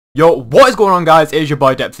Yo, what is going on guys? It is your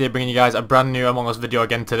boy Depth here, bringing you guys a brand new Among Us video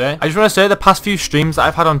again today. I just want to say the past few streams that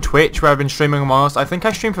I've had on Twitch where I've been streaming Among Us, I think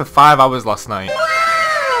I streamed for 5 hours last night.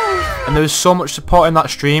 And there was so much support in that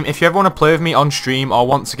stream. If you ever want to play with me on stream, or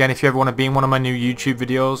once again, if you ever want to be in one of my new YouTube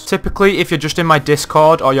videos, typically if you're just in my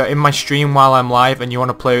Discord or you're in my stream while I'm live and you want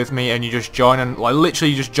to play with me and you just join and like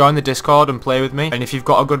literally just join the Discord and play with me, and if you've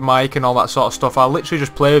got a good mic and all that sort of stuff, I'll literally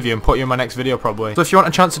just play with you and put you in my next video probably. So if you want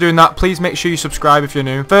a chance of doing that, please make sure you subscribe if you're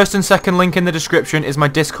new. First and second link in the description is my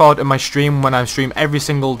Discord and my stream when I stream every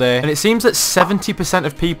single day. And it seems that 70%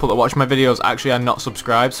 of people that watch my videos actually are not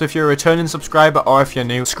subscribed. So if you're a returning subscriber or if you're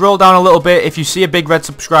new, scroll down a little bit. If you see a big red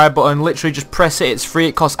subscribe button, literally just press it. It's free,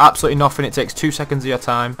 it costs absolutely nothing, it takes 2 seconds of your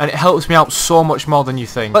time, and it helps me out so much more than you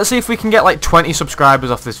think. Let's see if we can get like 20 subscribers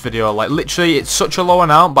off this video. Like literally it's such a low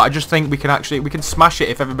amount, but I just think we can smash it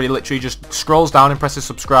if everybody literally just scrolls down and presses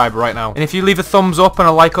subscribe right now. And if you leave a thumbs up and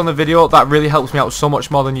a like on the video, that really helps me out so much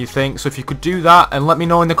more than you think. So if you could do that and let me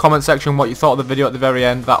know in the comment section what you thought of the video at the very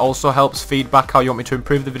end, that also helps feedback how you want me to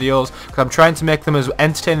improve the videos, because I'm trying to make them as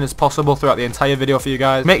entertaining as possible throughout the entire video for you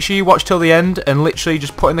guys. Make sure you watch till the end and literally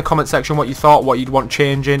just put in the comment section what you thought, what you'd want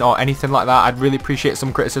changing or anything like that. I'd really appreciate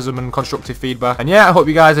some criticism and constructive feedback. And yeah, I hope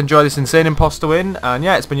you guys enjoy this insane imposter win. And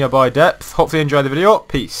yeah, it's been your boy Depth. Hopefully you enjoy the video.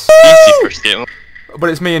 Peace. Easy first game.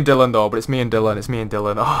 But it's me and Dylan though, It's me and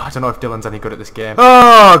Dylan. Oh, I don't know if Dylan's any good at this game.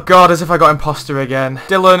 Oh god, as if I got imposter again.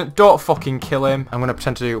 Dylan, don't fucking kill him. I'm gonna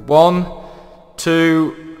pretend to do 1,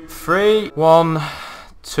 2, 3. 1,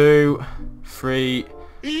 2, 3,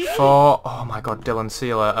 4. Oh my god, Dylan, see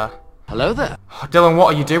you later. Hello there. Oh, Dylan,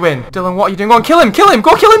 what are you doing? Dylan, what are you doing? Go on, kill him!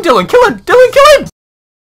 Go kill him, Dylan! Dylan, kill him!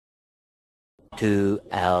 2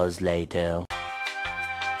 hours later.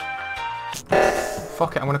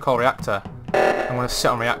 Fuck it, I'm gonna call reactor. I'm gonna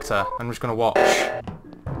sit on reactor. I'm just gonna watch.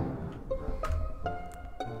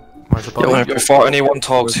 Where's the body? Yeah, before anyone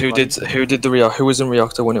talks, who was in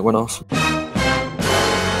reactor when it went off?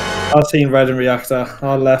 I've seen red in reactor.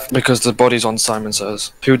 I left. Because the body's on Simon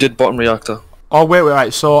Says. Who did bottom reactor? Oh wait,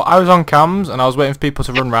 right, so I was on cams and I was waiting for people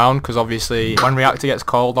to run round, because obviously when reactor gets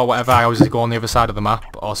called or whatever, I always just go on the other side of the map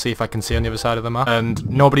or see if I can see on the other side of the map, and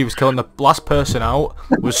nobody was killing. The last person out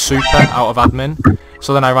was Super out of admin,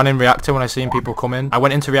 so then I ran in reactor when I seen people come in. I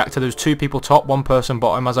went into reactor, there was 2 people top, 1 person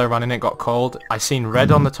bottom. As I ran in it got called. I seen red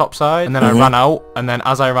on the top side, and then I ran out, and then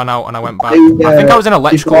as I ran out and I went back, I think I was in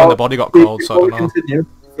electrical when the body got called, so I don't know.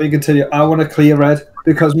 Before you continue, I want to clear red,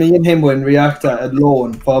 because me and him were in reactor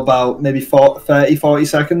alone for about maybe 30-40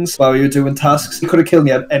 seconds while we were doing tasks. He could have killed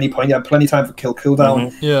me at any point. He had plenty of time for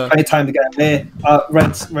cooldown. Yeah. Plenty of time to get away.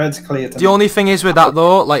 Red's clear. The only thing is with that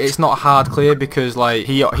though, like it's not hard clear, because like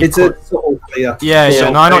it's a subtle clear. Yeah,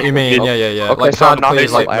 no, I know what you mean. Yeah. Okay, like so hard I'm clear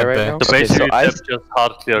is like right mid-bay. now. So basically, I just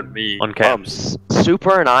hard cleared me on cams.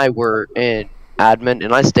 Super and I were in admin,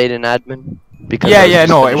 and I stayed in admin because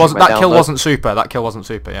no, it wasn't. That kill wasn't Super. That kill wasn't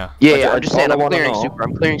Super. Yeah. Yeah. I'm just saying, I'm clearing Super.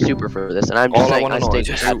 I'm clearing Super for this, and I'm just saying I stayed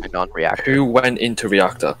in admin on reactor. Who went into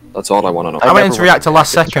reactor? That's all I want to know. I went into reactor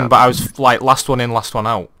last second, but I was like last one in, last one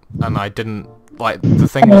out, and I didn't. Like, the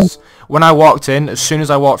thing was, when I walked in, as soon as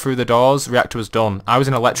I walked through the doors, reactor was done. I was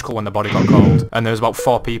in electrical when the body got called, and there was about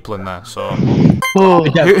 4 people in there, so...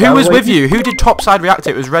 Who was with you? Who did topside reactor?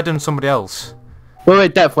 It was red and somebody else.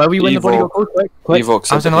 Wait, Depth, where were you when the body got called? Quick.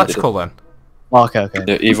 I was in electrical then. Oh, okay.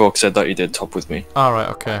 Yeah, Evoke said that he did top with me. Alright,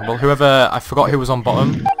 okay. Well, whoever... I forgot who was on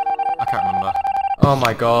bottom. I can't remember. Oh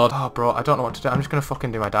my god. Oh, bro, I don't know what to do. I'm just gonna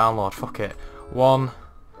fucking do my download. Fuck it. 1,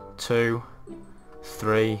 2,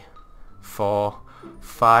 3... 4,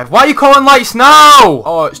 5. Why are you calling lights now?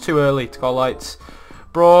 Oh, it's too early to call lights.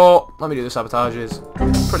 Bro, let me do the sabotages.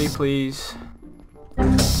 Pretty please.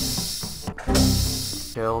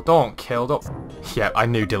 Kill. Don't kill. Don't. Yeah, I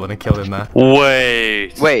knew Dylan had killed him there.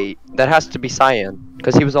 Wait, that has to be Cyan,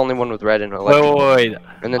 because he was the only one with red and electrical. Wait.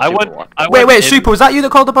 And then Wait, Super, was that you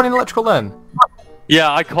that called the body in electrical then?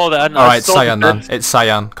 Yeah, I called it. Alright, it's Cyan then. It's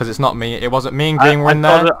Cyan, because it's not me. It wasn't me and Green were in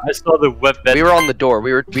there. I saw the web vent. We were on the door.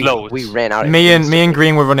 We ran out. Me and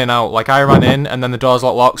Green were running out. Like, I ran in, and then the doors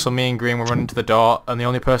got locked, so me and Green were running to the door, and the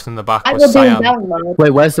only person in the back was Cyan.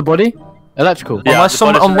 Wait, where's the body? Electrical. Yeah,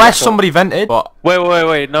 unless somebody vented. But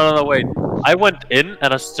Wait. No, wait. I went in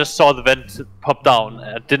and I just saw the vent pop down.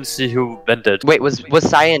 I didn't see who vented. Wait, was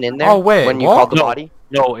Cyan in there? Oh wait, when you called the body?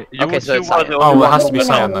 No. Okay, so it's Cyan. Oh, it has to be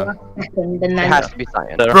Cyan then. It has to be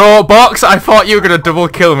Cyan. Bro, Box, I thought you were gonna double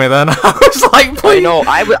kill me then. I was like, please. No,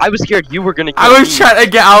 I was scared you were gonna kill me. I was trying to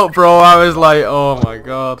get out, bro. I was like, oh my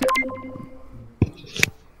god.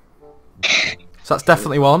 So that's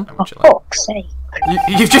definitely one. For fuck's sake.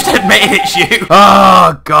 You've just admitted it's you.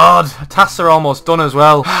 Oh god, tasks are almost done as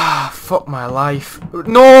well. Fuck my life.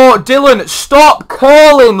 No, Dylan, stop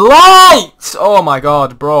calling lights. Oh my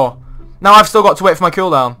god, bro. Now I've still got to wait for my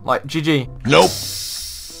cooldown. Like, GG. Nope.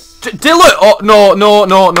 Dylan! Oh, no.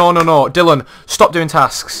 Dylan, stop doing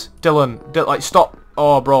tasks. Dylan, like, stop.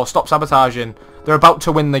 Oh, bro, stop sabotaging. They're about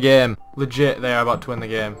to win the game. Legit, they are about to win the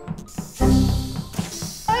game.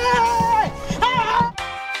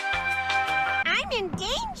 I'm in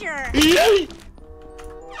danger!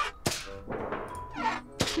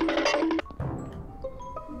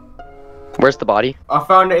 Where's the body? I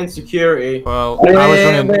found it in security. Well, I was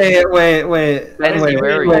running...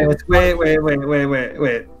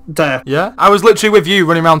 Wait. There. Yeah? I was literally with you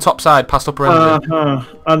running around top side past upper engine.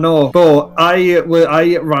 I know, but I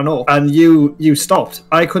ran up and you stopped.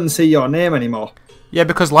 I couldn't see your name anymore. Yeah,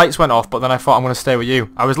 because lights went off, but then I thought I'm going to stay with you.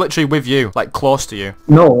 I was literally with you, like close to you.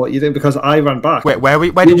 No, you didn't, because I ran back. Wait, where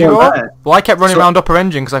did you go? There. Well, I kept running around upper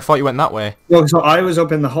engine because I thought you went that way. Well, so I was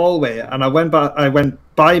up in the hallway and I went back. I went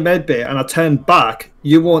by medbay and I turned back.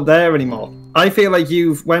 You weren't there anymore. I feel like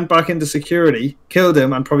you went back into security, killed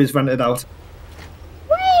him, and probably just rented out.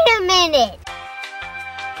 Wait a minute!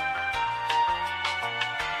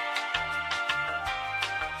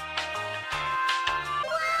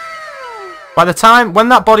 By the time, when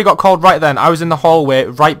that body got called right then, I was in the hallway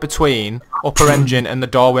right between upper engine and the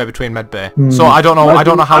doorway between medbay. So I don't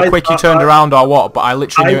know how quick you turned around or what, but I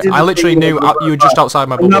literally knew you were just outside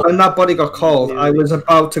my bubble. When that body got called, I was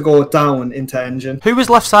about to go down into engine. Who was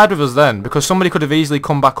left side with us then? Because somebody could have easily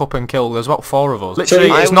come back up and killed. There's about 4 of us. Literally,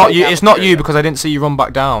 it's not you because I didn't see you run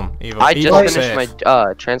back down. Either. I just finished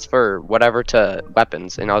my transfer whatever to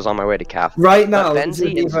weapons, and I was on my way to CAF. Right now,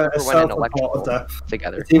 Benzie and Super went in electrical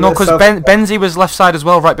together. No, because Benzie was left side as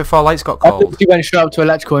well right before lights got called. He went straight up to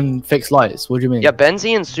electrical and fixed lights. What do you mean? Yeah,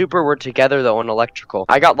 Benzie and Super were together though in electrical.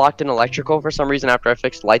 I got locked in electrical for some reason after I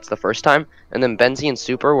fixed lights the first time, and then Benzie and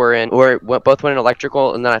Super both went in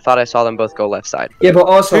electrical, and then I thought I saw them both go left side. Yeah, but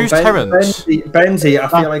also who's Terrence? Benzie, I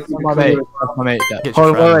feel like my mate. Wait,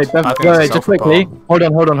 just quickly. Hold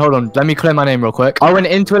on. Let me clear my name real quick. I went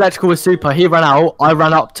into electrical with Super. He ran out. I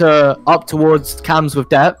ran up towards cams with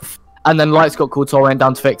depth, and then lights got called, so I went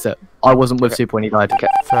down to fix it. I wasn't with Super when he died. Okay.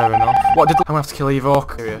 Fair enough. I'm gonna have to kill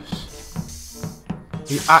Evoke. Serious?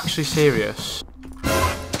 Are you actually serious?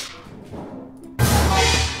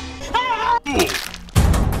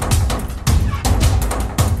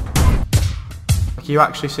 Are you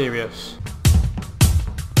actually serious?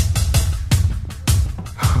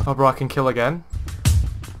 Oh bro, I can kill again.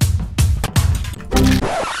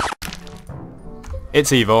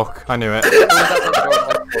 It's Evoke. I knew it.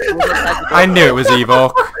 I knew it was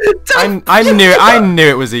Evoke. I knew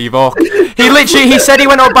it was Evoke. He said he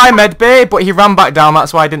went up by medbay, but he ran back down.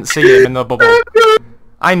 That's why I didn't see him in the bubble.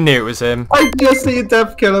 I knew it was him. I just seen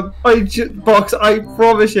Dev kill him. Box, I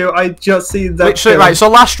promise you, I just seen Dev literally, right, so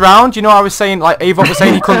last round, you know I was saying, like, Evoke was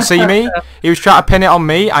saying he couldn't see me. He was trying to pin it on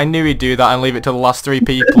me. I knew he'd do that and leave it to the last 3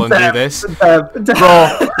 people and do this.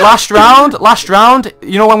 Bro, last round,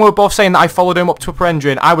 you know when we were both saying that I followed him up to upper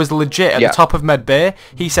engine, I was legit at the top of medbay.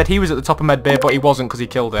 He said he was at the top of medbay, but he wasn't because he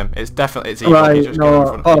killed him. It's Evoke. Right,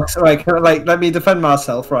 no, Box, right, let me defend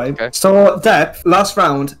myself, right? Okay. So, Dev, last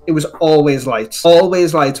round, it was always lights.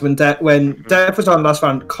 Always lights when Dev was on last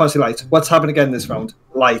round, constantly lights. What's happened again this round?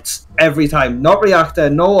 Lights every time. Not reactor,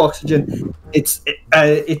 no oxygen. It's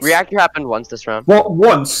reactor happened once this round. What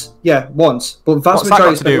once? Yeah, once. But vast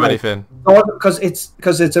majority got to do with anything?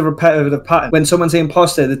 Because it's a repetitive pattern. When someone's the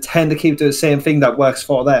imposter, they tend to keep doing the same thing that works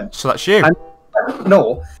for them. So that's you.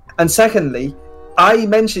 And secondly, I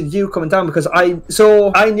mentioned you coming down because I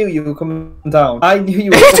knew you were coming down. I knew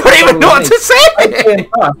you were I don't even know what to say!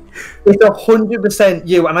 It's 100%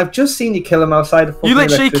 you, and I've just seen you kill him outside of You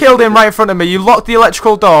literally killed him right in front of me. You locked the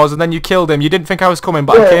electrical doors and then you killed him. You didn't think I was coming,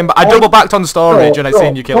 but I came back. I double backed on storage and I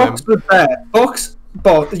seen you kill him.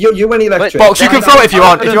 Box, you went electric. Box, you can throw it if you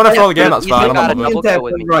want. If you want to throw the game, that's fine.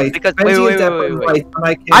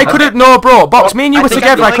 I could have, no, bro. Box, me and you were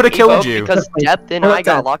together. I could have killed you. Because Depth and I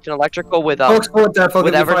got locked in electrical with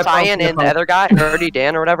Cyan and the other guy, Nerdy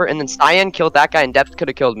Dan or whatever, and then Cyan killed that guy, and Depth could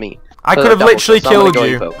have killed me. I could have literally killed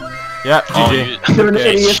you. Yeah, GG. You're an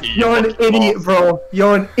idiot. You're an idiot, bro.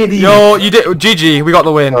 You're an idiot. Yo, you did. GG. We got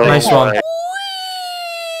the win. Nice one.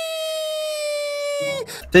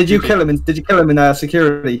 Did you kill him in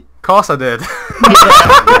security? Of course I did.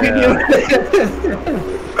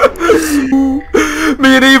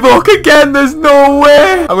 Me and Evoke again, there's no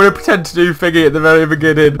way. I'm gonna pretend to do Figgy at the very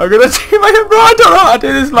beginning. I'm gonna do my bro, I don't know how to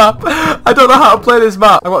do this map. I don't know how to play this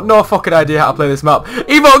map. I've got no fucking idea how to play this map.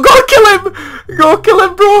 Evoke, go kill him! Go kill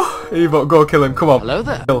him, bro! Evoke, go kill him, come on. Hello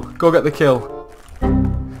there. Go get the kill.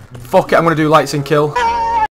 Fuck it, I'm gonna do lights and kill.